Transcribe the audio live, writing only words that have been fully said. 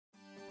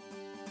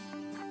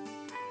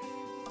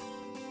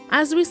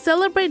As we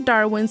celebrate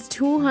Darwin's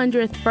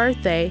 200th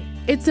birthday,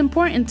 it's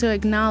important to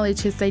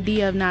acknowledge his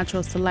idea of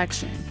natural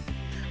selection.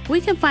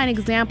 We can find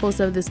examples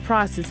of this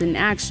process in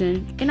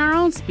action in our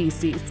own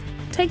species.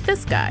 Take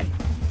this guy.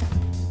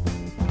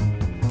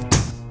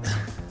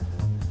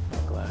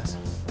 Glass.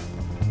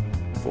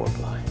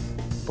 4-ply.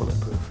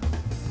 Bulletproof.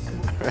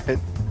 All right.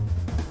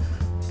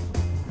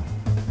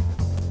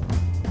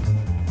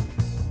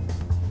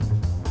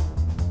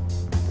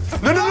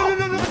 No!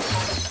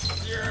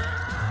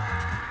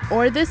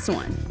 Or this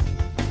one.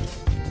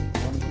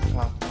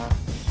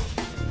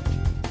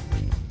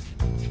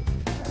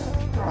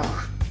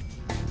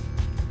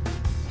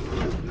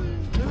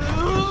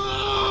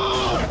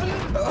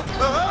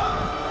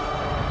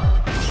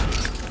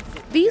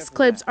 These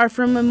clips are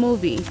from a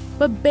movie,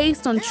 but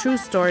based on true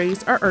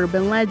stories or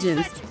urban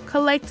legends,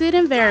 collected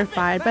and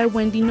verified by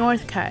Wendy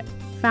Northcutt,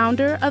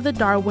 founder of the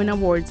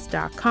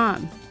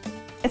DarwinAwards.com.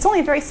 It's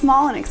only a very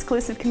small and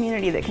exclusive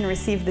community that can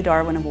receive the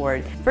Darwin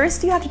Award.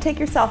 First, you have to take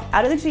yourself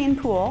out of the gene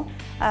pool,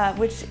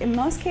 which in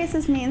most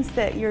cases means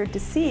that you're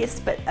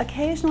deceased, but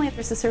occasionally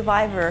there's a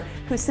survivor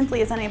who simply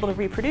is unable to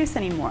reproduce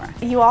anymore.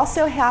 You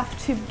also have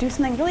to do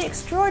something really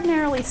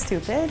extraordinarily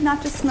stupid,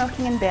 not just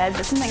smoking in bed,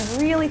 but something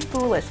really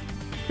foolish.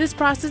 This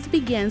process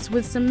begins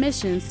with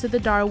submissions to the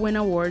Darwin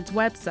Awards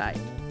website.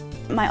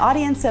 My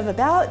audience of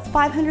about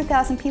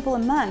 500,000 people a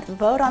month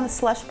vote on the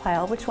slush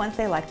pile which ones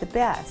they like the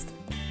best.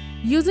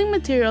 Using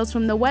materials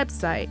from the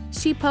website,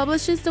 she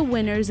publishes the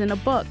winners in a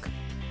book.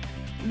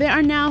 There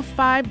are now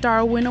 5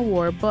 Darwin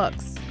Award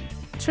books,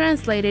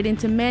 translated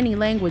into many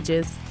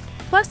languages,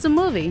 plus a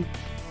movie.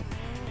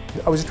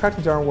 I was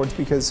attracted to Darwin Awards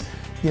because,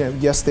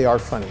 yes, they are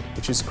funny,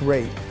 which is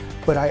great,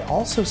 but I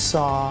also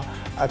saw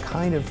a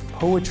kind of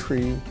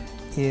poetry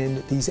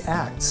in these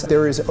acts.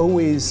 There is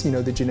always,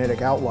 the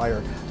genetic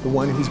outlier, the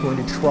one who's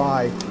going to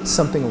try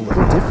something a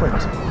little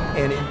different,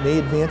 and it may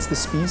advance the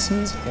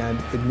species, and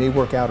it may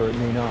work out or it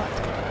may not.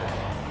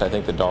 I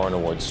think the Darwin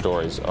Award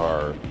stories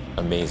are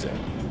amazing.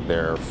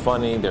 They're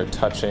funny, they're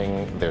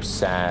touching, they're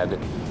sad,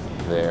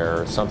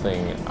 they're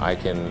something I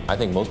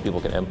think most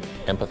people can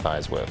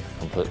empathize with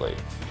completely.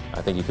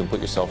 I think you can put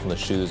yourself in the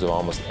shoes of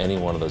almost any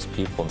one of those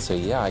people and say,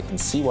 yeah, I can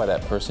see why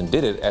that person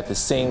did it, at the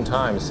same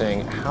time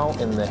saying, how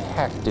in the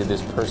heck did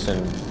this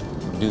person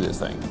do this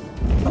thing?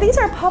 These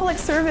are public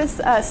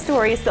service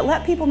stories that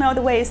let people know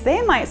the ways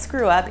they might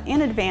screw up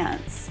in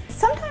advance.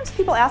 Sometimes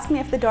people ask me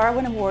if the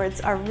Darwin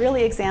Awards are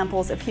really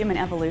examples of human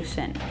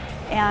evolution.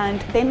 And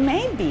they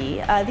may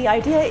be. The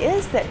idea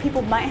is that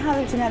people might have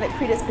a genetic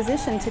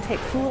predisposition to take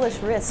foolish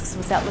risks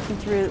without looking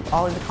through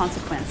all of the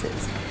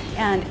consequences.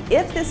 And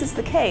if this is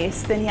the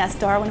case, then yes,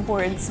 Darwin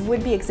Awards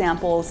would be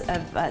examples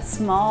of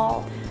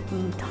small,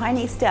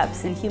 tiny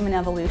steps in human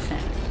evolution.